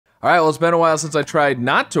All right, well, it's been a while since I tried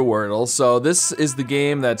not to Wordle, so this is the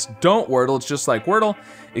game that's Don't Wordle. It's just like Wordle,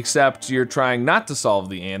 except you're trying not to solve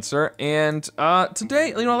the answer. And today,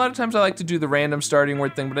 you know, a lot of times I like to do the random starting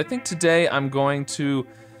word thing, but I think today I'm going to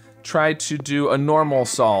try to do a normal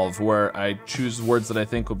solve where I choose words that I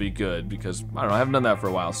think will be good because, I don't know, I haven't done that for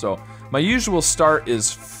a while. So my usual start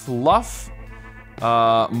is fluff.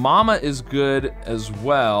 Mama is good as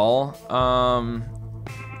well.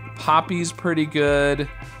 Poppy's pretty good.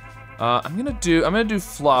 I'm gonna do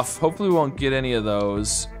fluff. Hopefully we won't get any of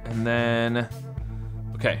those. And then,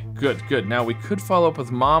 okay, good. Now we could follow up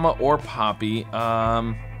with Mama or Poppy.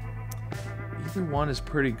 Either one is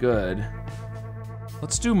pretty good.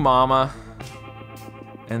 Let's do Mama.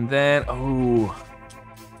 And then, oh.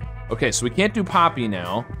 Okay, so we can't do Poppy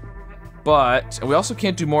now, but we also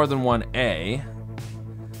can't do more than one A.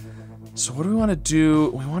 So what do we want to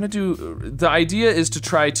do? The idea is to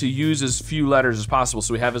try to use as few letters as possible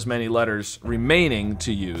so we have as many letters remaining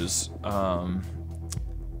to use. And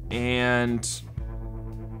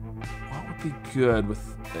what would be good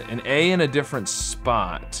with an A in a different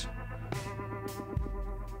spot?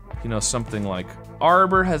 You know, something like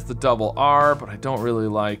Arbor has the double R, but I don't really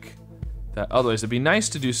like that otherwise. It'd be nice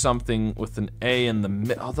to do something with an A in the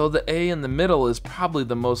middle, although the A in the middle is probably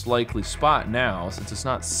the most likely spot now since it's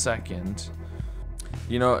not second.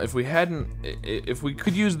 You know, if we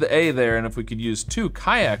could use the A there and if we could use two,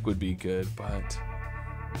 kayak would be good, but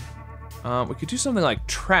we could do something like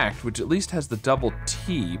tract, which at least has the double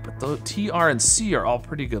T, but the T, R, and C are all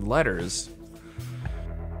pretty good letters.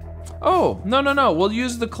 Oh, no, we'll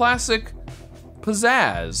use the classic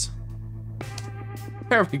pizzazz.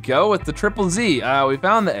 There we go, with the triple Z. We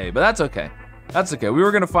found the A, but that's okay. That's okay, we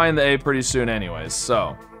were gonna find the A pretty soon anyways,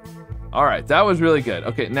 so. All right, that was really good.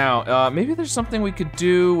 Okay, now, maybe there's something we could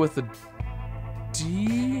do with a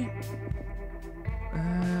D?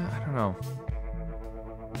 I don't know.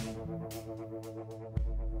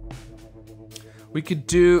 We could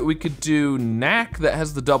do knack that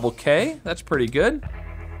has the double K. That's pretty good.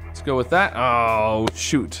 Let's go with that. Oh,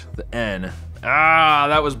 shoot, the N. Ah,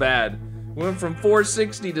 that was bad. Went from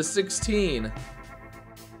 460 to 16.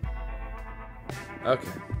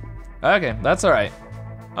 Okay, that's all right.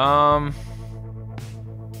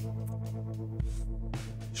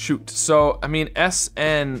 Shoot, so, I mean,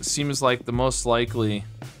 SN seems like the most likely.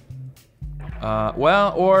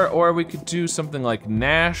 Well, or we could do something like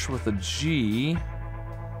Nash with a G.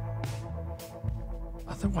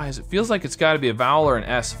 Otherwise, it feels like it's gotta be a vowel or an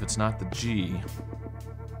S if it's not the G.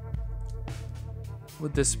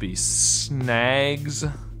 Would this be snags?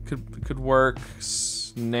 Could work.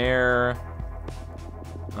 Snare.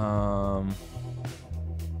 I'm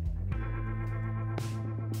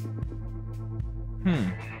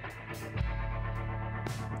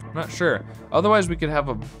not sure. Otherwise, we could have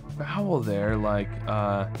a vowel there, like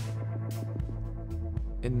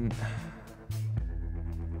in.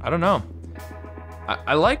 I don't know.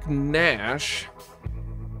 I like Nash.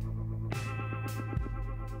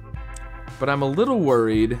 But I'm a little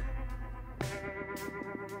worried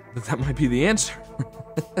that might be the answer.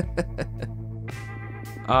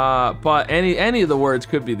 But any of the words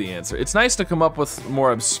could be the answer. It's nice to come up with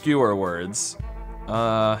more obscure words.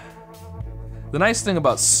 The nice thing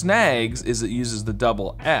about snags is it uses the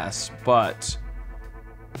double S, but...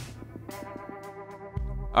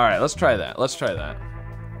 All right, let's try that.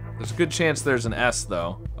 There's a good chance there's an S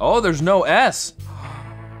though. Oh, there's no S.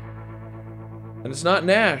 And it's not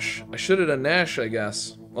Nash. I should have done Nash, I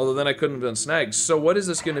guess. Although then I couldn't have done snags. So what is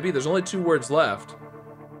this gonna be? There's only 2 words left.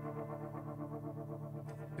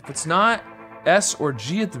 If it's not S or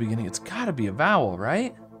G at the beginning, it's gotta be a vowel,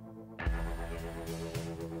 right?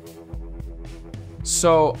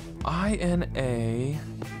 So, I-N-A,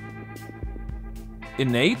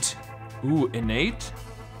 innate? Ooh, innate?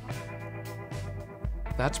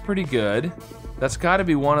 That's pretty good. That's gotta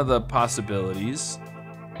be one of the possibilities.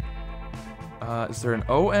 Is there an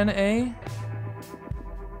O-N-A?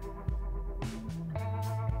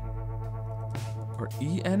 Or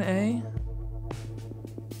E-N-A?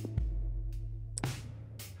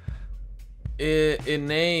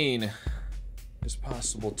 Inane is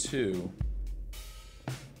possible too.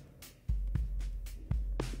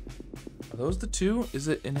 Are those the 2? Is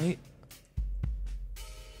it innate?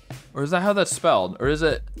 Or is that how that's spelled? Or is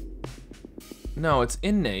it? No, it's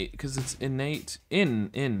innate, because it's innate.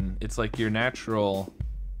 In. It's like your natural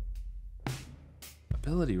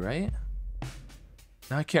ability, right?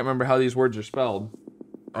 Now I can't remember how these words are spelled.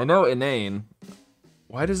 I know inane.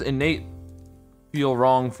 Why does innate feel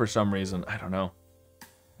wrong for some reason? I don't know.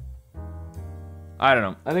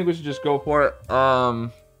 I think we should just go for it.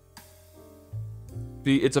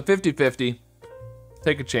 It's a 50-50.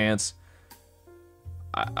 Take a chance.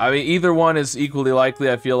 I mean, either one is equally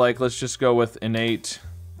likely, I feel like. Let's just go with innate.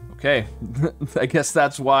 Okay. I guess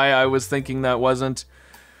that's why I was thinking that wasn't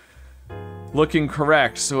looking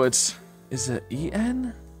correct. So it's... Is it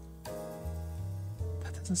E-N?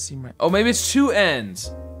 That doesn't seem right. Oh, maybe it's 2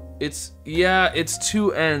 N's. Yeah, it's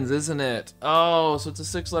 2 N's, isn't it? Oh, so it's a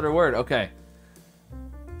 6-letter word. Okay.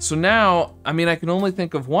 So now, I mean, I can only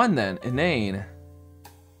think of one then. Inane.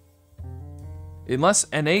 Unless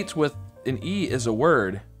innate with an E is a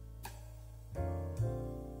word.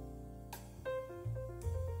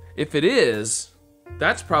 If it is,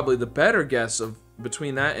 that's probably the better guess of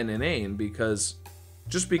between that and inane, because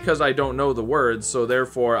just because I don't know the words, so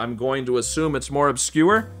therefore I'm going to assume it's more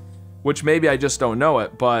obscure, which maybe I just don't know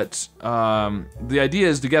it, but the idea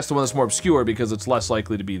is to guess the one that's more obscure because it's less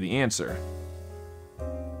likely to be the answer.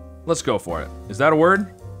 Let's go for it. Is that a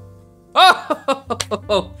word?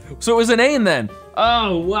 Oh! So it was inane then.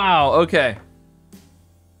 Oh, wow, okay.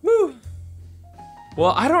 Woo.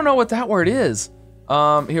 Well, I don't know what that word is.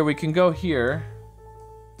 Here, we can go here.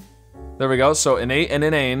 There we go, so innate and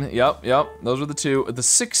inane, yep, those were the two. The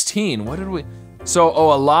 16, what did we? So,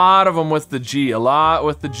 oh, a lot of them with the G, a lot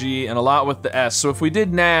with the G, and a lot with the S. So if we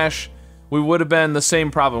did Nash, we would have been the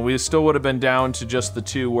same problem. We still would have been down to just the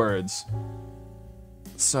 2 words.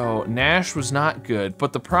 So Nash was not good,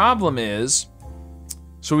 but the problem is,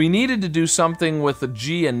 so we needed to do something with a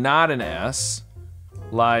G and not an S,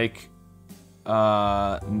 like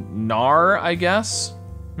Nar, I guess,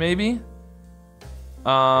 maybe.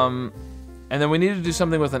 And then we needed to do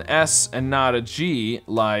something with an S and not a G,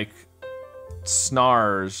 like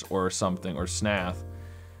Snars or something, or Snath.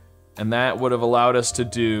 And that would have allowed us to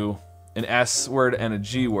do an S word and a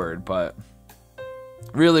G word, but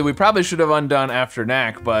really, we probably should have undone after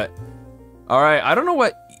knack, but all right, I don't know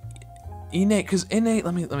what innate, because innate,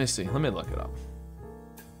 let me see, let me look it up.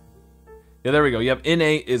 Yeah, there we go. Yep,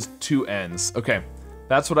 innate is 2 N's. Okay,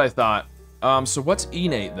 that's what I thought. So what's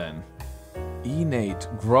innate then? Innate,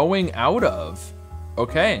 growing out of.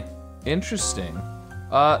 Okay, interesting.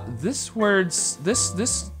 This word's,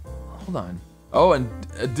 hold on. Oh, and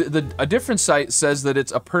a different site says that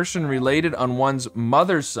it's a person related on one's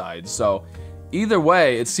mother's side, so either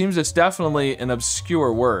way, it seems it's definitely an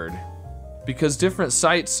obscure word because different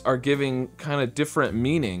sites are giving kind of different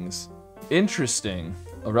meanings. Interesting.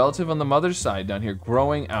 A relative on the mother's side down here,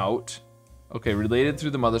 growing out. Okay, related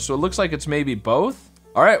through the mother, so it looks like it's maybe both.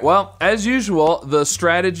 All right, well, as usual, the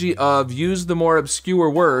strategy of use the more obscure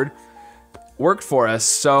word worked for us.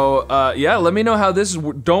 So, yeah, let me know how this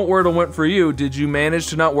Don't Wordle went for you. Did you manage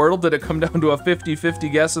to not Wordle? Did it come down to a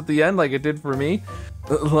 50-50 guess at the end like it did for me?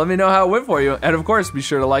 Let me know how it went for you. And of course, be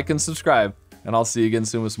sure to like and subscribe. And I'll see you again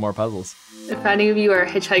soon with some more puzzles. If any of you are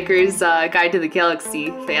Hitchhiker's Guide to the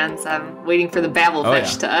Galaxy fans, I'm waiting for the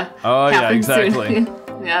Babelfish to happen yeah, exactly. soon.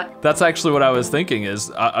 Yeah. That's actually what I was thinking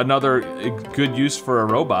is another good use for a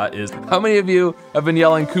robot is, how many of you have been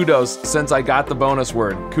yelling kudos since I got the bonus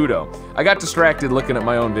word, kudo? I got distracted looking at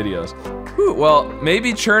my own videos. Whew, well,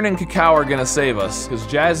 maybe Churn and Cacao are gonna save us, because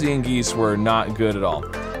Jazzy and Geese were not good at all.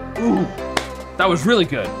 Ooh, that was really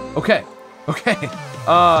good. Okay, okay.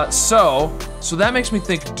 So that makes me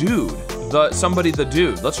think dude, the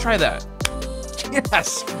dude. Let's try that.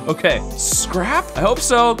 Yes, okay. Scrap? I hope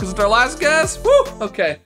so, because it's our last guess. Woo, okay.